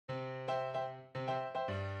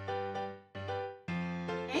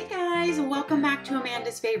guys, welcome back to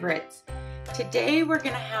Amanda's Favorites. Today we're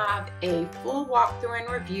going to have a full walkthrough and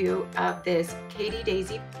review of this Katie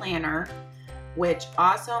Daisy planner, which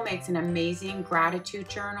also makes an amazing gratitude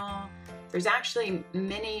journal. There's actually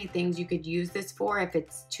many things you could use this for if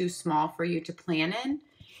it's too small for you to plan in.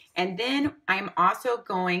 And then I'm also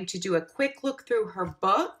going to do a quick look through her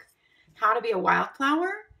book, How to Be a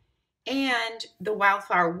Wildflower, and the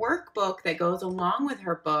Wildflower workbook that goes along with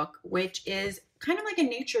her book, which is kind of like a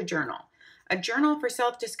nature journal, a journal for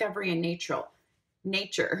self-discovery and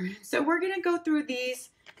nature. So we're going to go through these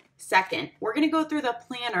second. We're going to go through the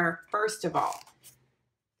planner first of all.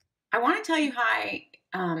 I want to tell you how I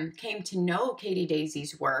came to know Katie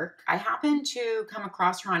Daisy's work. I happened to come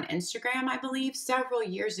across her on Instagram, I believe, several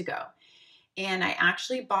years ago. And I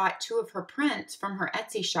actually bought 2 of her prints from her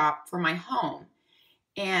Etsy shop for my home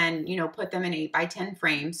and, you know, put them in 8x10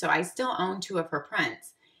 frames. So I still own 2 of her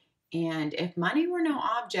prints. And if money were no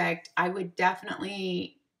object, I would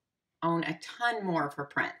definitely own a ton more of her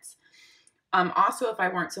prints. Also, if I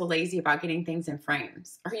weren't so lazy about getting things in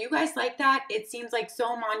frames. Are you guys like that? It seems like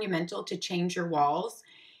so monumental to change your walls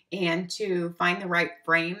and to find the right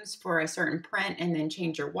frames for a certain print and then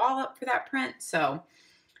change your wall up for that print. So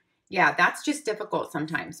yeah, that's just difficult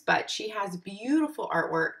sometimes. But she has beautiful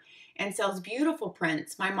artwork and sells beautiful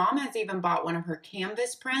prints. My mom has even bought one of her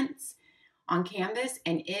canvas prints on canvas,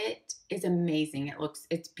 and it is amazing.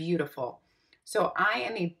 It's beautiful. So I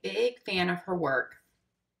am a big fan of her work.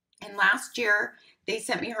 And last year, they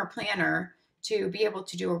sent me her planner to be able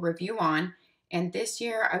to do a review on. And this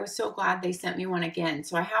year, I was so glad they sent me one again.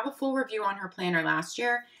 So I have a full review on her planner last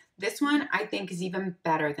year. This one, I think, is even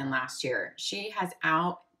better than last year. She has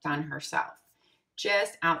outdone herself.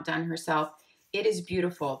 Just outdone herself. It is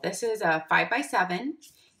beautiful. This is a 5x7.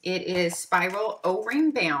 It is spiral O-ring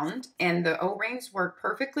bound, and the O-rings work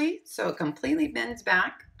perfectly, so it completely bends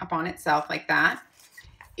back upon itself like that.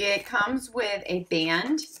 It comes with a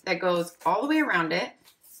band that goes all the way around it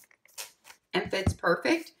and fits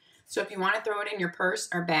perfect. So if you want to throw it in your purse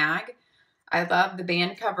or bag, I love the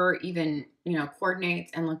band cover, even, you know,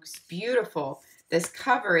 coordinates and looks beautiful. This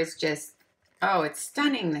cover is just, oh, it's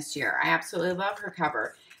stunning this year. I absolutely love her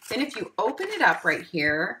cover. Then if you open it up right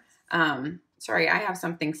here, sorry, I have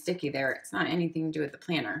something sticky there. It's not anything to do with the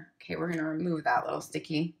planner. Okay, we're going to remove that little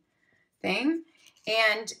sticky thing.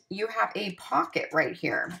 And you have a pocket right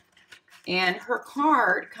here. And her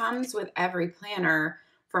card comes with every planner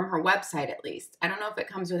from her website, at least. I don't know if it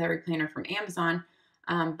comes with every planner from Amazon,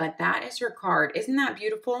 but that is her card. Isn't that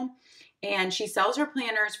beautiful? And she sells her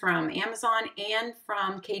planners from Amazon and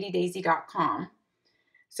from katiedaisy.com.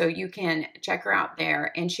 So you can check her out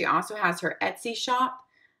there. And she also has her Etsy shop,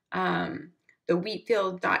 the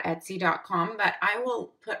wheatfield.etsy.com, but I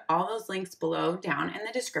will put all those links below down in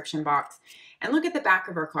the description box. And look at the back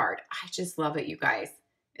of her card. I just love it, you guys.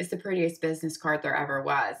 It's the prettiest business card there ever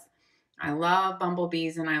was. I love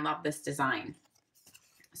bumblebees and I love this design.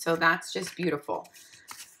 So that's just beautiful.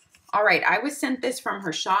 All right, I was sent this from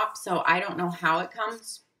her shop, so I don't know how it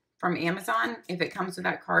comes from Amazon, if it comes with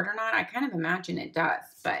that card or not. I kind of imagine it does.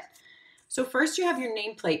 But so first you have your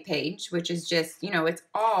nameplate page, which is just, you know, it's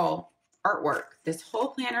all artwork. This whole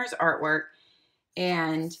planner is artwork.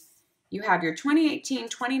 And you have your 2018,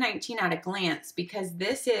 2019 at a glance, because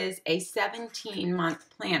this is a 17-month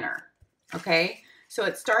planner. Okay, so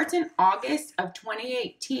it starts in August of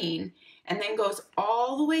 2018 and then goes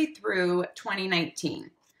all the way through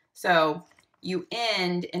 2019. So you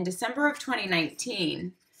end in December of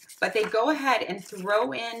 2019, but they go ahead and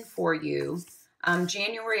throw in for you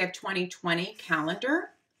January of 2020 calendar.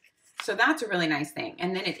 So that's a really nice thing.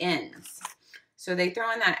 And then it ends. So they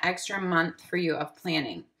throw in that extra month for you of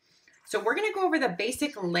planning. So we're going to go over the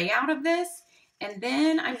basic layout of this. And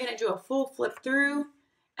then I'm going to do a full flip through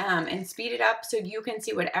and speed it up so you can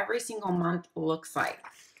see what every single month looks like.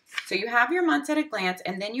 So you have your months at a glance,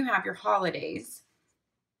 and then you have your holidays.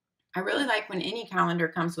 I really like when any calendar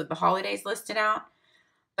comes with the holidays listed out,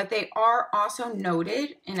 but they are also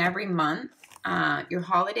noted in every month. Your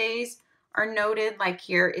holidays are noted, like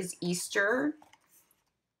here is Easter.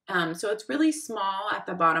 So it's really small at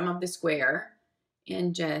the bottom of the square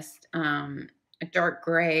in just a dark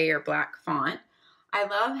gray or black font. I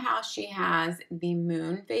love how she has the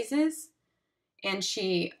moon phases, and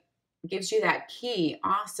she gives you that key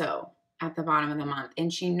also at the bottom of the month,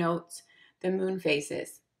 and she notes the moon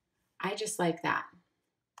phases. I just like that.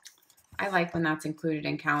 I like when that's included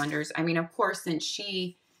in calendars. I mean, of course, since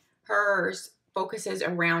hers focuses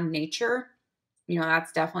around nature, you know,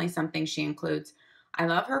 that's definitely something she includes. I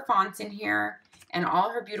love her fonts in here and all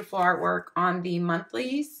her beautiful artwork. On the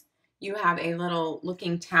monthlies, you have a little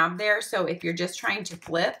looking tab there. So if you're just trying to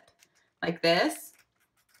flip like this,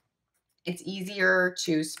 it's easier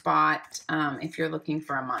to spot if you're looking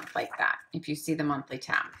for a month like that, if you see the monthly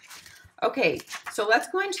tab. Okay, so let's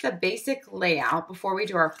go into the basic layout before we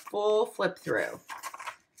do our full flip through.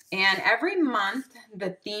 And every month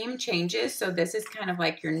the theme changes. So this is kind of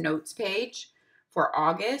like your notes page for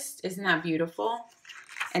August. Isn't that beautiful?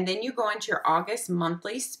 And then you go into your August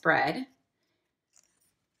monthly spread.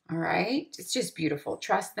 All right, it's just beautiful.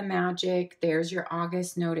 Trust the magic. There's your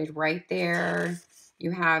August noted right there.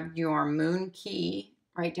 You have your moon key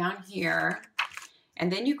right down here.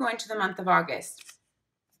 And then you go into the month of August.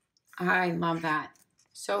 I love that.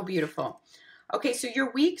 So beautiful. Okay, so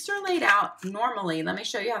your weeks are laid out normally. Let me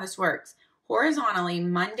show you how this works. Horizontally,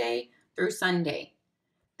 Monday through Sunday.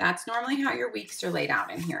 That's normally how your weeks are laid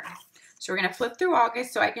out in here. So we're going to flip through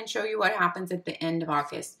August so I can show you what happens at the end of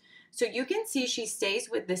August. So you can see she stays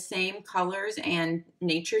with the same colors and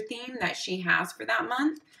nature theme that she has for that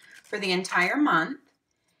month, for the entire month.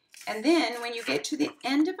 And then when you get to the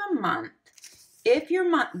end of a month, if your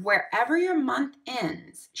month, wherever your month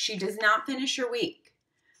ends, she does not finish your week.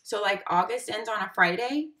 So like August ends on a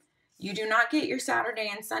Friday, you do not get your Saturday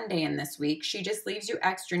and Sunday in this week. She just leaves you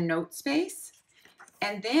extra note space.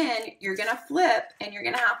 And then you're going to flip, and you're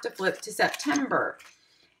going to have to flip to September.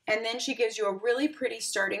 And then she gives you a really pretty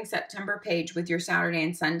starting September page with your Saturday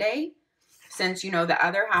and Sunday, since you know the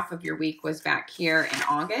other half of your week was back here in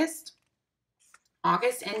August.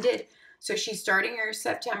 August ended, so she's starting your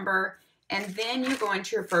September, and then you go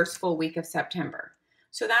into your first full week of September.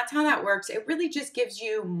 So that's how that works. It really just gives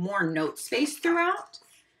you more note space throughout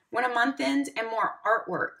when a month ends, and more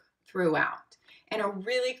artwork throughout, and a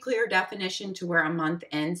really clear definition to where a month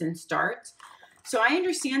ends and starts. So I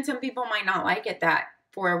understand some people might not like it that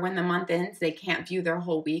for when the month ends, they can't view their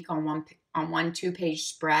whole week on one 2-page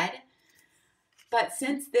spread. But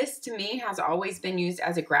since this to me has always been used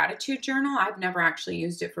as a gratitude journal, I've never actually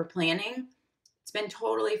used it for planning. It's been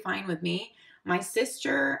totally fine with me. My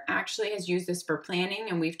sister actually has used this for planning,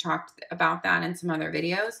 and we've talked about that in some other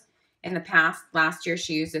videos. In the past, last year,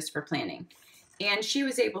 she used this for planning, and she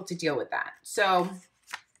was able to deal with that. So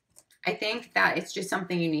I think that it's just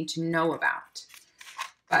something you need to know about.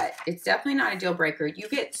 But it's definitely not a deal breaker. You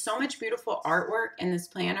get so much beautiful artwork in this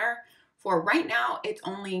planner. For right now, it's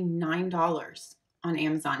only $9 on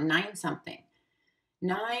Amazon,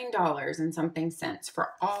 $9 and something cents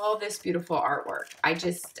for all this beautiful artwork. I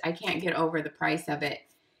can't get over the price of it.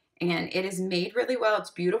 And it is made really well. It's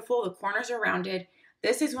beautiful. The corners are rounded.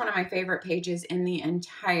 This is one of my favorite pages in the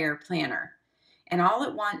entire planner. And all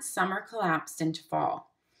at once, summer collapsed into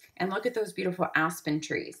fall. And look at those beautiful aspen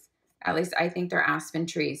trees. At least I think they're aspen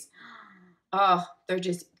trees. Oh, they're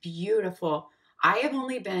just beautiful. I have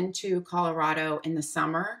only been to Colorado in the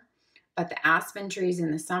summer, but the aspen trees in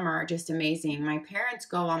the summer are just amazing. My parents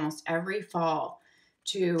go almost every fall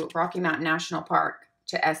to Rocky Mountain National Park,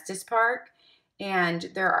 to Estes Park, and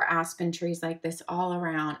there are aspen trees like this all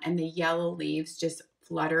around, and the yellow leaves just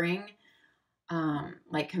fluttering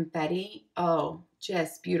like confetti. Oh,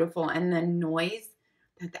 just beautiful. And the noise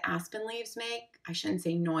that the aspen leaves make, I shouldn't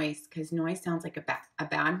say noise because noise sounds like a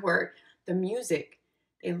bad word. The music,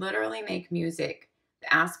 they literally make music.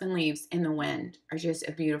 The aspen leaves in the wind are just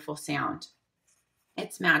a beautiful sound.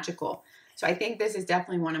 It's magical. So I think this is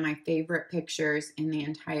definitely one of my favorite pictures in the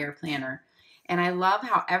entire planner. And I love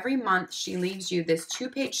how every month she leaves you this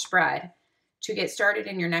 2-page spread to get started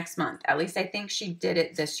in your next month. At least I think she did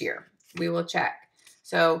it this year. We will check.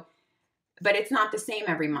 So, but it's not the same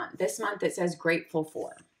every month. This month it says grateful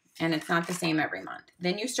for, and it's not the same every month.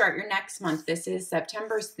 Then you start your next month. This is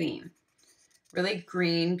September's theme. Really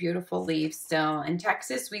green, beautiful leaves still. In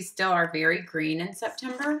Texas, we still are very green in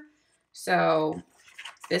September. So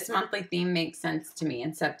this monthly theme makes sense to me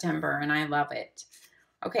in September, and I love it.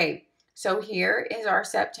 Okay, so here is our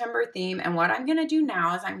September theme. And what I'm going to do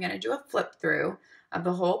now is I'm going to do a flip through of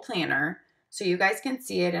the whole planner so you guys can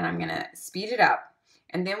see it, and I'm going to speed it up.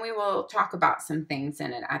 And then we will talk about some things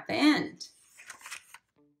in it at the end.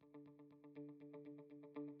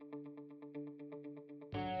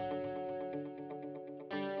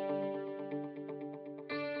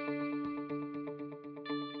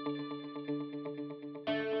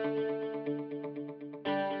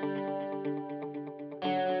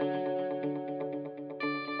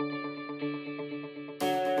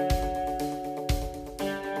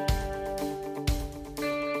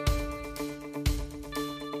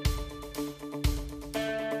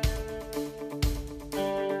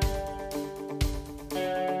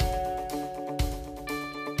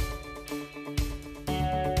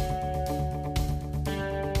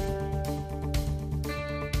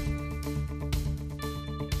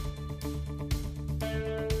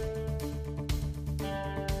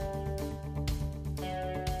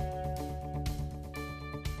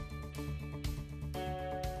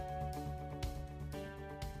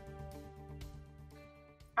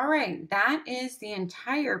 All right, that is the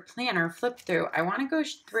entire planner flip through. I want to go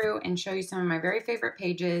through and show you some of my very favorite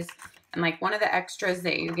pages and like one of the extras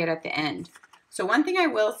that you get at the end. So one thing I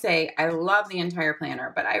will say, I love the entire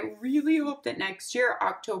planner, but I really hope that next year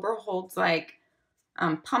October holds like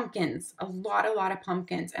pumpkins, a lot of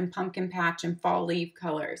pumpkins and pumpkin patch and fall leaf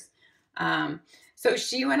colors. So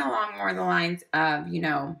she went along more the lines of, you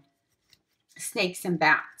know, snakes and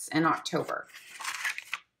bats in October,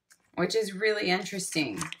 which is really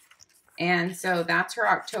interesting. And so that's her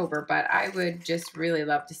October, but I would just really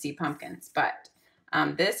love to see pumpkins. But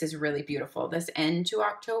this is really beautiful. This end to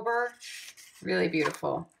October, really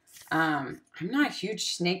beautiful. I'm not a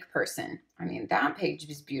huge snake person. I mean, that page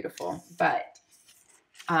is beautiful, but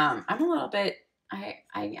I'm a little bit, I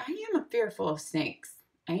am fearful of snakes.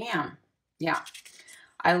 I am. Yeah.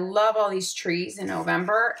 I love all these trees in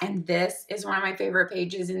November, and this is one of my favorite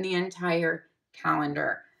pages in the entire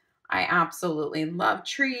calendar. I absolutely love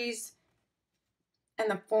trees and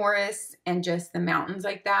the forests and just the mountains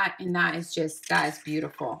like that, and that is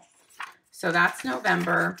beautiful. So that's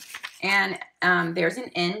November, and there's an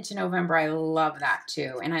end to November. I love that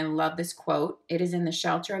too, and I love this quote. It is in the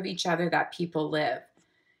shelter of each other that people live,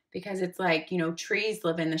 because it's like, you know, trees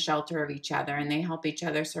live in the shelter of each other and they help each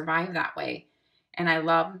other survive that way. And I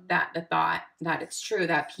love that, the thought that it's true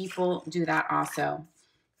that people do that also.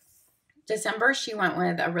 December, she went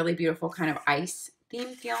with a really beautiful kind of ice theme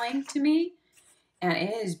feeling to me, and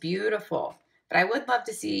it is beautiful. But I would love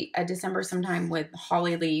to see a December sometime with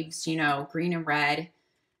holly leaves, you know, green and red,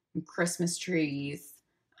 and Christmas trees,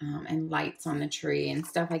 and lights on the tree and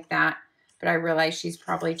stuff like that. But I realize she's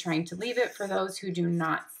probably trying to leave it for those who do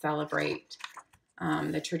not celebrate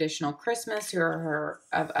the traditional Christmas, who are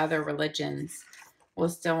of other religions, will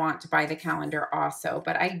still want to buy the calendar also.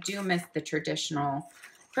 But I do miss the traditional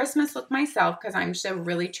Christmas look myself, because I'm just a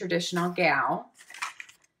really traditional gal.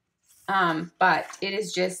 But it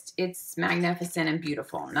is just, it's magnificent and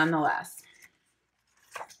beautiful nonetheless.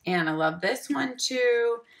 And I love this one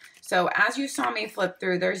too. So as you saw me flip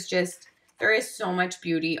through, there is so much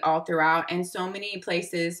beauty all throughout, and so many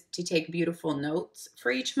places to take beautiful notes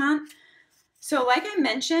for each month. So like I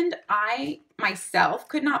mentioned, I myself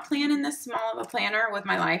could not plan in this small of a planner with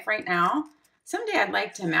my life right now. Someday I'd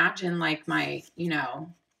like to imagine like my, you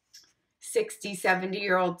know, 60,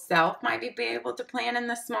 70-year-old self might be able to plan in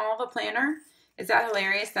this small of a planner. Is that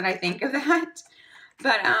hilarious that I think of that?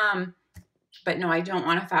 But no, I don't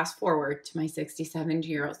want to fast forward to my 60,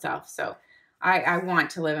 70-year-old self. So I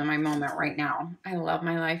want to live in my moment right now. I love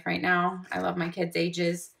my life right now. I love my kids'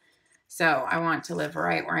 ages. So I want to live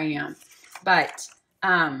right where I am. But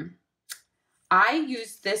I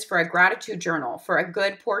used this for a gratitude journal for a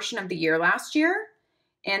good portion of the year last year.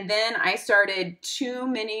 And then I started too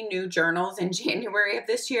many new journals in January of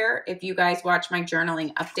this year. If you guys watch my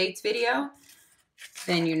journaling updates video,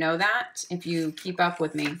 then you know that, if you keep up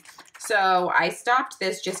with me. So I stopped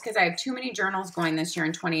this just because I have too many journals going this year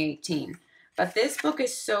in 2018. But this book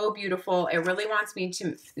is so beautiful. It really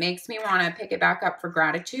makes me want to pick it back up for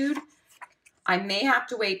gratitude. I may have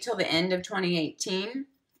to wait till the end of 2018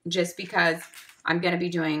 just because I'm going to be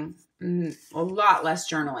doing a lot less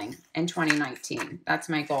journaling in 2019. That's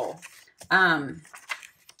my goal.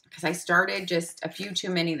 Because I started just a few too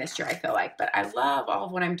many this year, I feel like. But I love all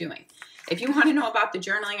of what I'm doing. If you want to know about the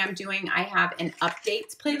journaling I'm doing, I have an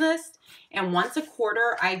updates playlist. And once a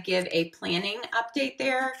quarter, I give a planning update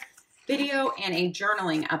there video and a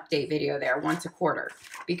journaling update video there once a quarter.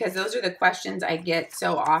 Because those are the questions I get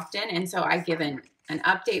so often. And so I give an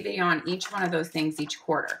update video on each one of those things each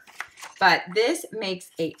quarter. But this makes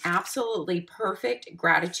a absolutely perfect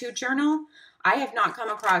gratitude journal. I have not come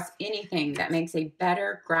across anything that makes a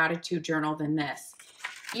better gratitude journal than this.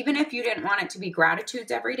 Even if you didn't want it to be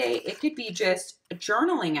gratitudes every day, it could be just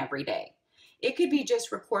journaling every day. It could be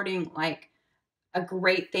just recording like a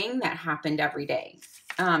great thing that happened every day.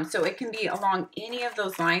 So it can be along any of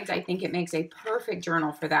those lines. I think it makes a perfect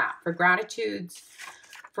journal for that, for gratitudes,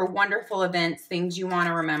 for wonderful events, things you want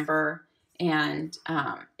to remember. And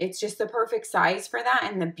it's just the perfect size for that.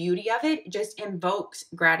 And the beauty of it just invokes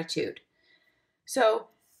gratitude. So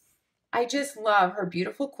I just love her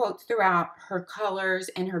beautiful quotes throughout, her colors,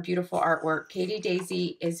 and her beautiful artwork. Katie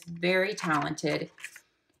Daisy is very talented.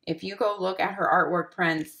 If you go look at her artwork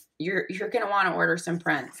prints, you're going to want to order some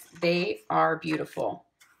prints. They are beautiful.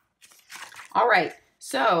 All right.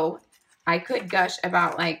 So I could gush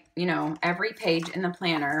about, like, you know, every page in the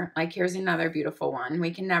planner. Like, here's another beautiful one.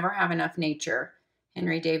 We can never have enough nature.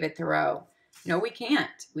 Henry David Thoreau. No, we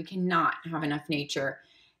can't. We cannot have enough nature.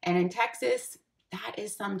 And in Texas, that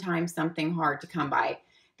is sometimes something hard to come by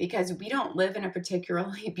because we don't live in a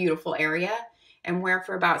particularly beautiful area. and where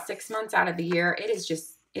for about 6 months out of the year,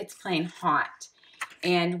 it's plain hot.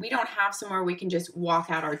 And we don't have somewhere we can just walk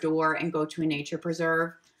out our door and go to a nature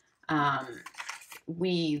preserve.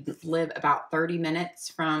 We live about 30 minutes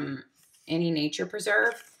from any nature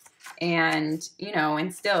preserve. And, you know,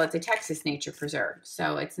 and still it's a Texas nature preserve.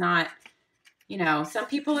 So it's not, you know, some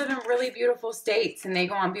people live in really beautiful states and they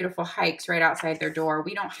go on beautiful hikes right outside their door.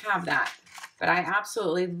 We don't have that. But I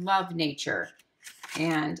absolutely love nature.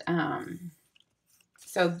 And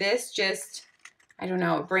so this just, I don't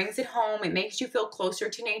know, it brings it home. It makes you feel closer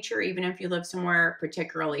to nature, even if you live somewhere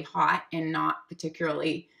particularly hot and not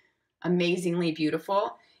particularly amazingly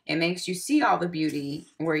beautiful. It makes you see all the beauty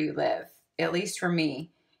where you live, at least for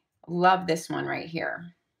me. Love this one right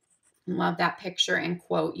here. Love that picture and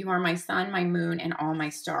quote, "You are my sun, my moon, and all my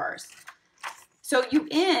stars." So you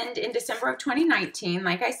end in December of 2019.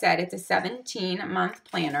 Like I said, it's a 17-month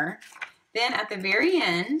planner. Then at the very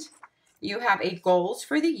end, you have a goals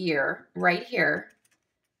for the year right here.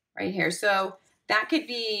 Right here. So that could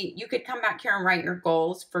be, you could come back here and write your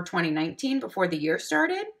goals for 2019 before the year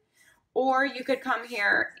started. Or you could come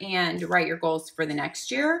here and write your goals for the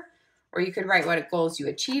next year. Or you could write what goals you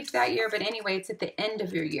achieved that year. But anyway, it's at the end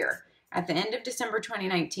of your year, at the end of December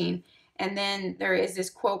 2019. And then there is this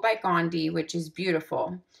quote by Gandhi, which is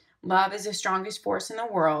beautiful. Love is the strongest force in the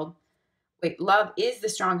world. Wait, love is the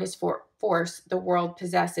strongest force the world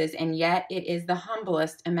possesses, and yet it is the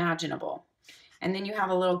humblest imaginable. And then you have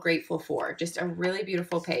a little grateful for, just a really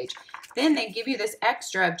beautiful page. Then they give you this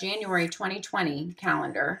extra of January 2020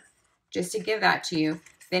 calendar, just to give that to you.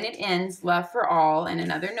 Then it ends, love for all, and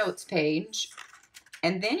another notes page.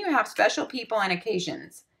 And then you have special people and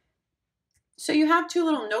occasions. So you have two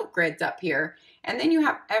little note grids up here. And then you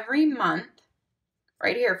have every month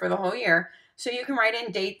right here for the whole year. So you can write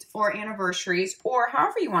in dates or anniversaries or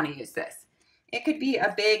however you want to use this. It could be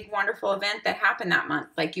a big, wonderful event that happened that month.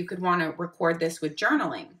 Like you could want to record this with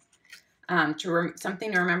journaling,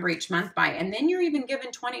 something to remember each month by. And then you're even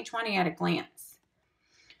given 2020 at a glance.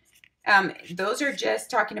 Those are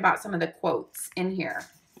just talking about some of the quotes in here.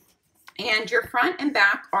 And your front and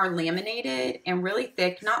back are laminated and really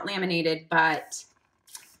thick. Not laminated, but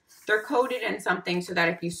they're coated in something so that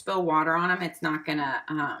if you spill water on them, it's not going to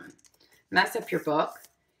mess up your book.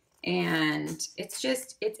 And it's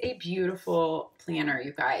a beautiful planner,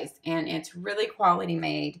 you guys. And it's really quality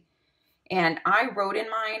made. And I wrote in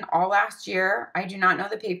mine all last year. I do not know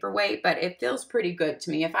the paperweight, but it feels pretty good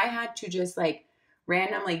to me. If I had to just like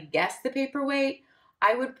randomly guess the paperweight,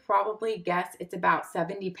 I would probably guess it's about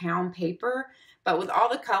 70-pound paper. But with all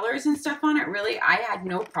the colors and stuff on it, really, I had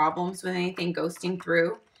no problems with anything ghosting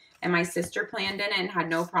through. And my sister planned in it and had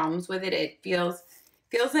no problems with it. It feels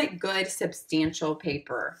like good, substantial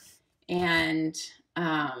paper. And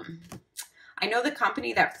I know the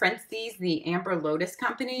company that prints these, the Amber Lotus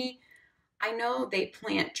Company, I know they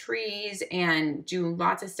plant trees and do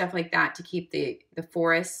lots of stuff like that to keep the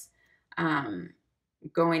forests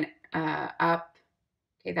going up.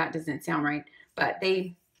 Okay, that doesn't sound right, but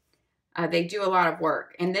they do a lot of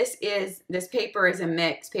work. And this paper is a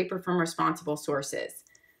mix, paper from responsible sources.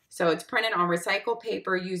 So it's printed on recycled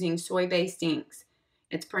paper using soy-based inks.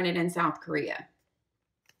 It's printed in South Korea.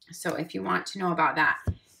 So if you want to know about that.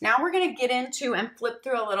 Now we're going to get into and flip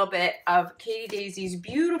through a little bit of Katie Daisy's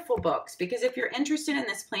beautiful books, because if you're interested in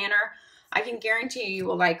this planner, I can guarantee you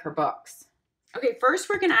will like her books. Okay, first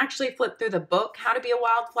we're going to actually flip through the book, How to Be a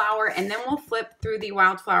Wildflower, and then we'll flip through the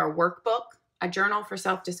Wildflower Workbook, a journal for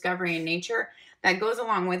self-discovery in nature that goes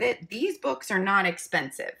along with it. These books are not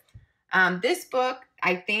expensive. This book,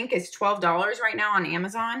 I think, is $12 right now on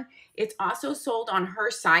Amazon. It's also sold on her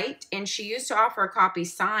site, and she used to offer a copy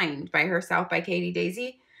signed by herself by Katie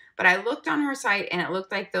Daisy. But I looked on her site, and it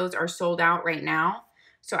looked like those are sold out right now.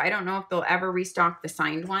 So I don't know if they'll ever restock the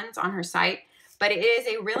signed ones on her site. But it is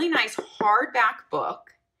a really nice hardback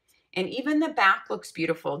book, and even the back looks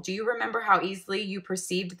beautiful. Do you remember how easily you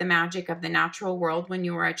perceived the magic of the natural world when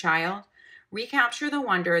you were a child? Recapture the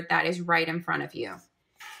wonder that is right in front of you.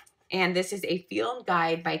 And this is a field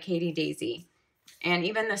guide by Katie Daisy. And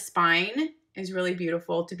even the spine is really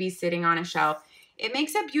beautiful to be sitting on a shelf. It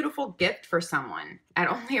makes a beautiful gift for someone at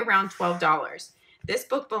only around $12. This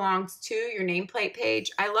book belongs to your nameplate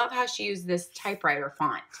page. I love how she used this typewriter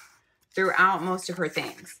font throughout most of her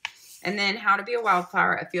things. And then How to Be a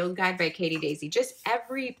Wildflower, a field guide by Katie Daisy. Just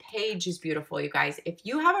every page is beautiful, you guys. If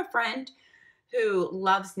you have a friend who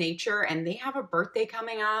loves nature and they have a birthday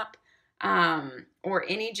coming up, or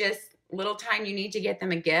any just little time you need to get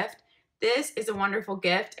them a gift, this is a wonderful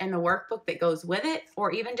gift, and the workbook that goes with it,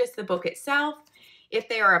 or even just the book itself. If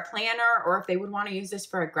they are a planner, or if they would want to use this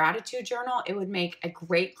for a gratitude journal, it would make a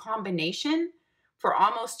great combination for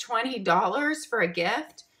almost $20 for a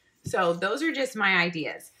gift. So those are just my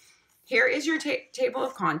ideas. Here is your table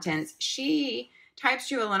of contents. She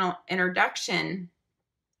types you a little introduction.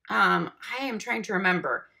 I am trying to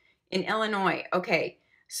remember. In Illinois. Okay.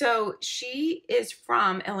 So she is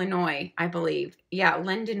from Illinois, I believe. Yeah,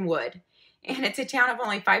 Lindenwood. And it's a town of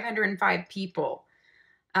only 505 people.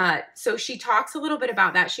 So she talks a little bit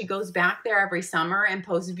about that. She goes back there every summer and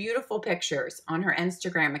posts beautiful pictures on her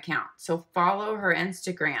Instagram account. So follow her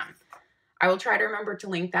Instagram. I will try to remember to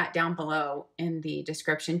link that down below in the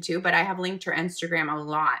description too, but I have linked her Instagram a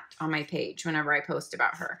lot on my page whenever I post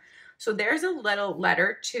about her. So there's a little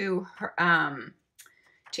letter to her,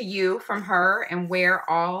 to you from her, and where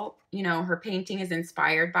all, you know, her painting is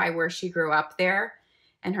inspired by where she grew up there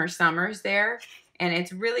and her summers there. And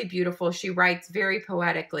it's really beautiful. She writes very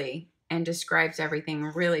poetically and describes everything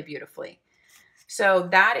really beautifully. So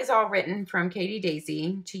that is all written from Katie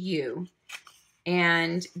Daisy to you.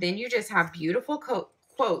 And then you just have beautiful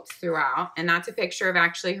quotes throughout. And that's a picture of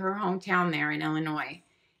actually her hometown there in Illinois.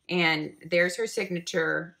 And there's her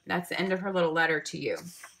signature. That's the end of her little letter to you.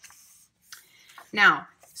 Now,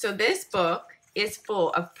 so this book is full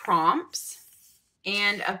of prompts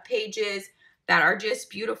and of pages that are just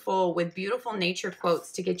beautiful, with beautiful nature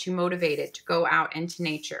quotes to get you motivated to go out into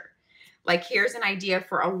nature. Like, here's an idea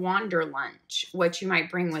for a wander lunch, what you might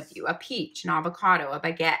bring with you: a peach, an avocado, a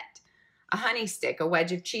baguette, a honey stick, a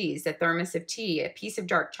wedge of cheese, a thermos of tea, a piece of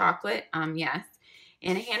dark chocolate, yes,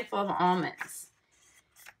 and a handful of almonds.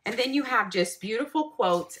 And then you have just beautiful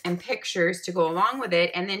quotes and pictures to go along with it.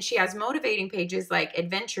 And then she has motivating pages like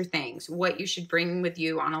adventure things, what you should bring with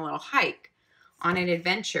you on a little hike, on an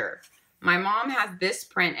adventure. My mom has this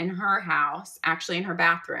print in her house, actually in her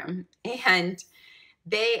bathroom, and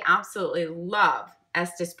they absolutely love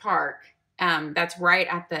Estes Park. That's right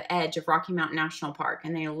at the edge of Rocky Mountain National Park.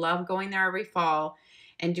 And they love going there every fall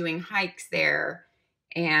and doing hikes there.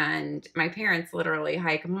 And my parents literally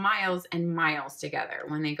hike miles and miles together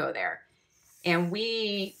when they go there. And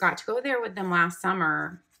we got to go there with them last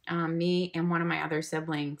summer, me and one of my other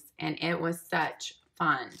siblings. And it was such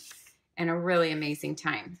fun and a really amazing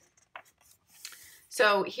time.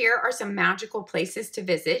 So here are some magical places to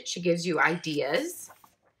visit. She gives you ideas.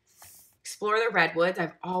 Explore the redwoods.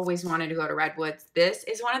 I've always wanted to go to redwoods. This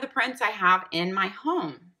is one of the prints I have in my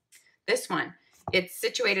home. This one. It's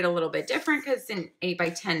situated a little bit different because it's an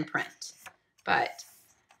 8x10 print.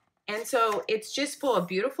 And so it's just full of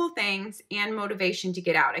beautiful things and motivation to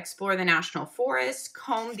get out. Explore the national forests,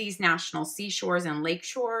 comb these national seashores and lake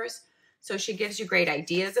shores. So she gives you great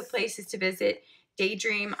ideas of places to visit.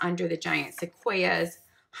 Daydream under the giant sequoias.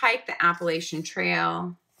 Hike the Appalachian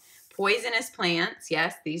Trail. Poisonous plants.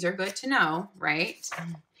 Yes, these are good to know, right?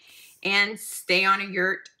 And stay on a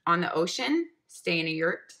yurt on the ocean. Stay in a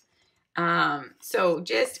yurt. So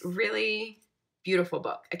just really beautiful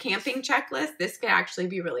book. A camping checklist. This could actually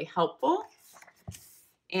be really helpful.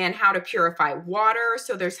 And how to purify water.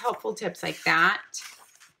 So there's helpful tips like that,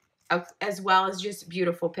 as well as just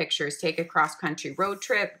beautiful pictures. Take a cross-country road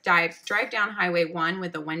trip. Drive down Highway 1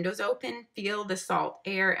 with the windows open. Feel the salt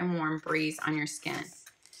air and warm breeze on your skin.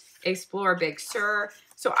 Explore Big Sur.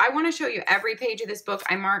 So I want to show you every page of this book.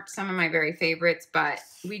 I marked some of my very favorites, but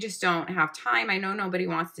we just don't have time. I know nobody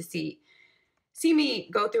wants to see me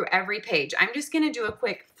go through every page. I'm just going to do a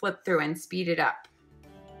quick flip through and speed it up.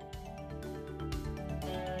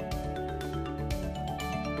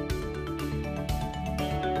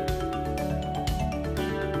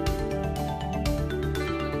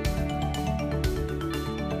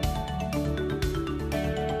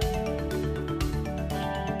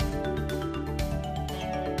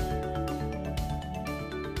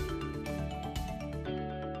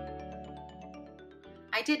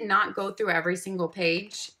 I did not go through every single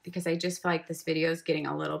page because I just feel like this video is getting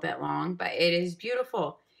a little bit long, but it is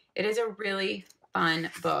beautiful. It is a really fun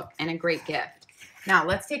book and a great gift. Now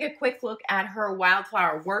let's take a quick look at her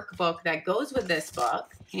Wildflower workbook that goes with this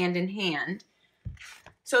book, hand in hand.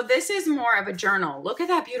 So this is more of a journal. Look at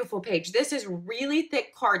that beautiful page. This is really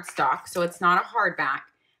thick cardstock, so it's not a hardback.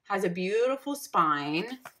 Has a beautiful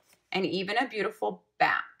spine and even a beautiful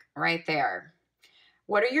back right there.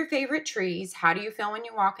 What are your favorite trees? How do you feel when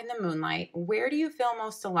you walk in the moonlight? Where do you feel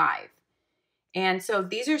most alive? And so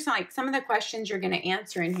these are some of the questions you're going to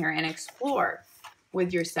answer in here and explore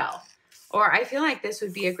with yourself. Or I feel like this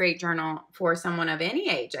would be a great journal for someone of any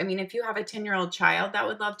age. I mean, if you have a 10-year-old child that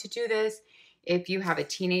would love to do this, if you have a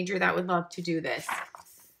teenager that would love to do this.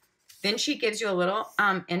 Then she gives you a little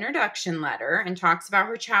introduction letter and talks about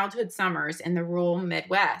her childhood summers in the rural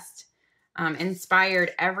Midwest.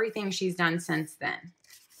 Inspired everything she's done since then.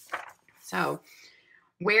 So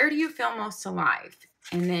Where do you feel most alive?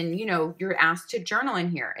 And then, you know, you're asked to journal in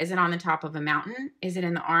here. Is it on the top of a mountain? Is it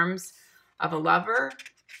in the arms of a lover?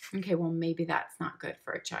 Okay, well, maybe that's not good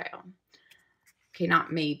for a child. Okay,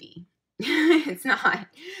 not maybe. It's not.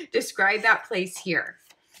 Describe that place here.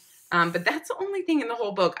 But that's the only thing in the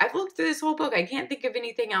whole book. I've looked through this whole book. I can't think of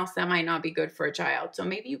anything else that might not be good for a child. So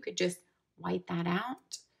maybe you could just white that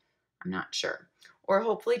out. I'm not sure. Or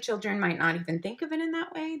hopefully children might not even think of it in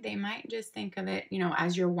that way. They might just think of it, you know,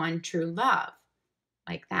 as your one true love,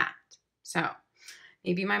 like that. So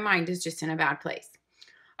maybe my mind is just in a bad place.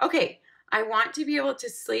 Okay, I want to be able to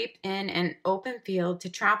sleep in an open field, to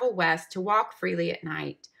travel west, to walk freely at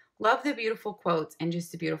night. Love the beautiful quotes and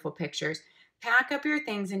just the beautiful pictures. Pack up your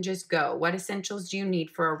things and just go. What essentials do you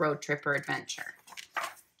need for a road trip or adventure?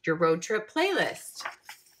 Your road trip playlist.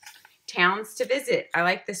 Towns to visit. I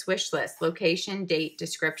like this wish list. Location, date,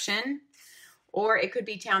 description. Or it could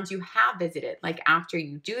be towns you have visited. Like after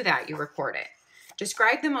you do that, you record it.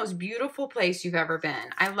 Describe the most beautiful place you've ever been.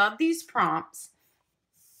 I love these prompts.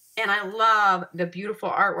 And I love the beautiful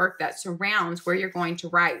artwork that surrounds where you're going to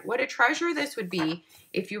write. What a treasure this would be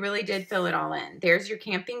if you really did fill it all in. There's your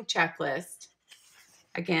camping checklist.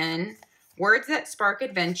 Again, words that spark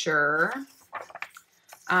adventure.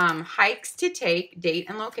 Hikes to take, date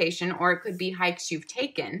and location, or it could be hikes you've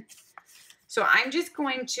taken. So I'm just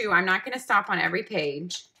going to, I'm not going to stop on every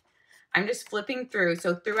page. I'm just flipping through.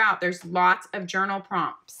 So throughout, there's lots of journal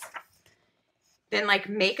prompts. Then like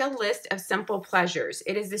make a list of simple pleasures.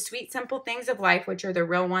 It is the sweet, simple things of life, which are the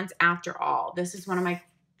real ones after all. This is one of my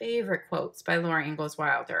favorite quotes by Laura Ingalls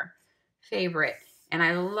Wilder. Favorite. And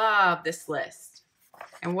I love this list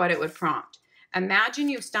and what it would prompt. Imagine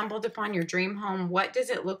you've stumbled upon your dream home. What does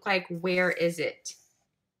it look like? Where is it?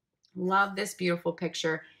 Love this beautiful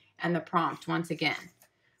picture and the prompt once again.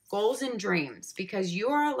 Goals and dreams. Because you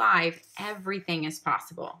are alive, everything is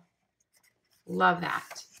possible. Love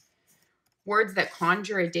that. Words that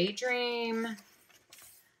conjure a daydream.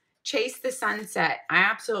 Chase the sunset. I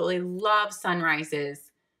absolutely love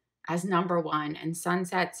sunrises as number one and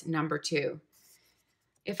sunsets number two.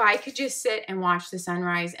 If I could just sit and watch the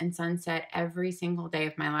sunrise and sunset every single day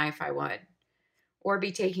of my life, I would. Or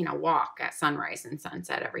be taking a walk at sunrise and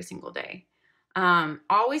sunset every single day.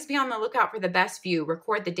 Always be on the lookout for the best view.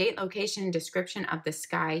 Record the date, location, and description of the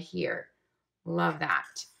sky here. Love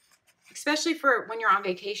that. Especially for when you're on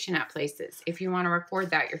vacation at places. If you want to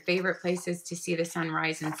record that, your favorite places to see the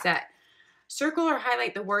sunrise and set. Circle or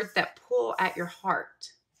highlight the words that pull at your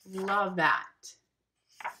heart. Love that.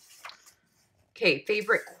 Okay,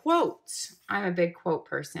 favorite quotes. I'm a big quote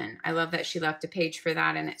person. I love that she left a page for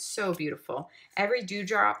that, and it's so beautiful. Every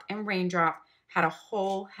dewdrop and raindrop had a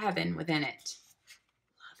whole heaven within it.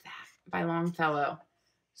 Love that, by Longfellow.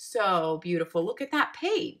 So beautiful. Look at that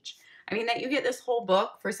page. I mean, that you get this whole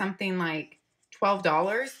book for something like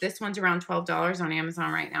 $12. This one's around $12 on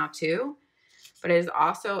Amazon right now too. But it is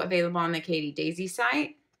also available on the Katie Daisy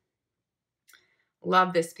site.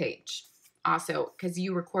 Love this page. Also, because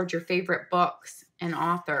you record your favorite books and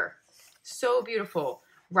author. So beautiful.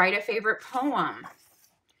 Write a favorite poem.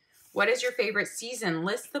 What is your favorite season?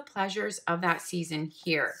 List the pleasures of that season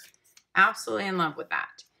here. Absolutely in love with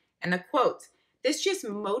that. And the quotes. This just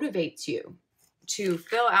motivates you to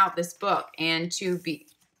fill out this book and to be,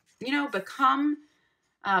 you know, become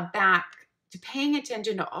back to paying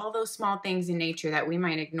attention to all those small things in nature that we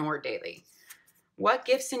might ignore daily. What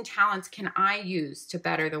gifts and talents can I use to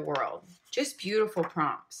better the world? Just beautiful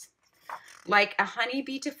prompts. Like a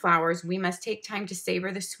honeybee to flowers, we must take time to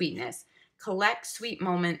savor the sweetness. Collect sweet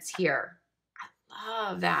moments here. I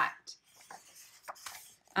love that.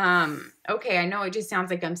 Okay, I know it just sounds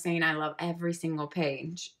like I'm saying I love every single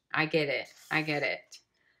page. I get it. I get it.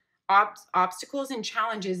 Obstacles and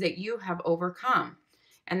challenges that you have overcome.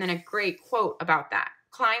 And then a great quote about that.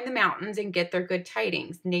 Climb the mountains and get their good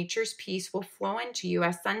tidings. Nature's peace will flow into you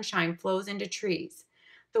as sunshine flows into trees.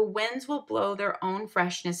 The winds will blow their own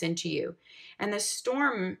freshness into you, and the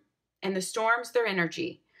storms their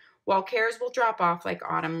energy, while cares will drop off like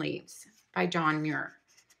autumn leaves. By John Muir.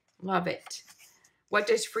 Love it. What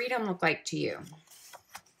does freedom look like to you?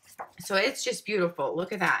 So it's just beautiful.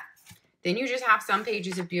 Look at that. Then you just have some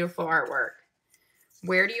pages of beautiful artwork.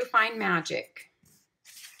 Where do you find magic?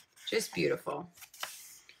 Just beautiful.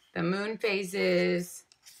 The moon phases.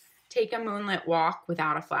 Take a moonlit walk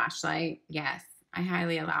without a flashlight. Yes, I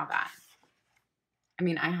highly allow that. I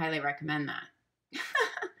mean, I highly recommend that.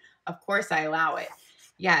 Of course I allow it.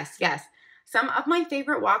 Yes, yes. Some of my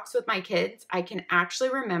favorite walks with my kids, I can actually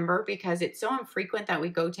remember because it's so infrequent that we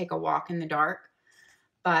go take a walk in the dark.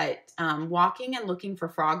 But walking and looking for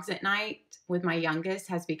frogs at night, with my youngest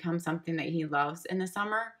has become something that he loves in the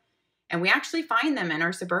summer. And we actually find them in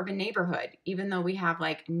our suburban neighborhood, even though we have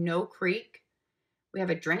like no creek. We have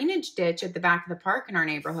a drainage ditch at the back of the park in our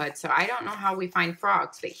neighborhood. So I don't know how we find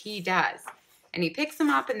frogs, but he does. And he picks them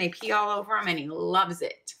up and they pee all over him and he loves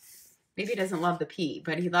it. Maybe he doesn't love the pee,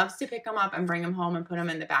 but he loves to pick them up and bring them home and put them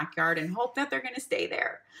in the backyard and hope that they're going to stay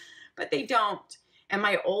there. But they don't. And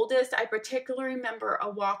my oldest, I particularly remember a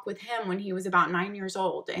walk with him when he was about 9 years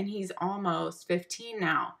old, and he's almost 15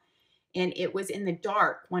 now. And it was in the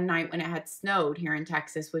dark one night when it had snowed here in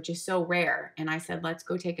Texas, which is so rare. And I said, let's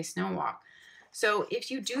go take a snow walk. So if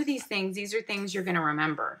you do these things, these are things you're going to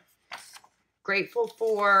remember. Grateful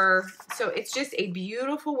for, so it's just a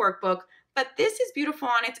beautiful workbook, but this is beautiful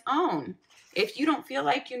on its own. If you don't feel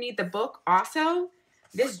like you need the book also,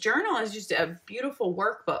 this journal is just a beautiful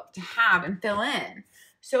workbook to have and fill in.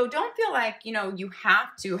 So don't feel like, you know, you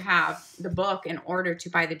have to have the book in order to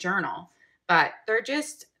buy the journal, but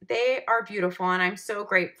they are beautiful. And I'm so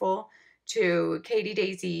grateful to Katie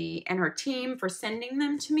Daisy and her team for sending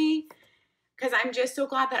them to me, because I'm just so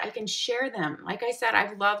glad that I can share them. Like I said,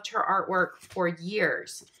 I've loved her artwork for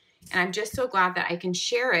years, and I'm just so glad that I can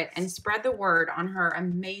share it and spread the word on her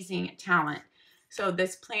amazing talent. So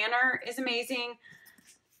this planner is amazing.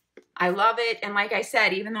 I love it. And like I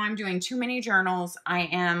said, even though I'm doing too many journals, I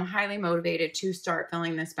am highly motivated to start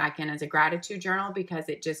filling this back in as a gratitude journal because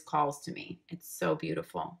it just calls to me. It's so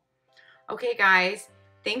beautiful. Okay, guys,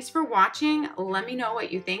 thanks for watching. Let me know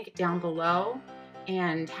what you think down below.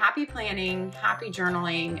 And happy planning, happy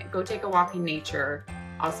journaling. Go take a walk in nature.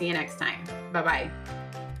 I'll see you next time. Bye-bye.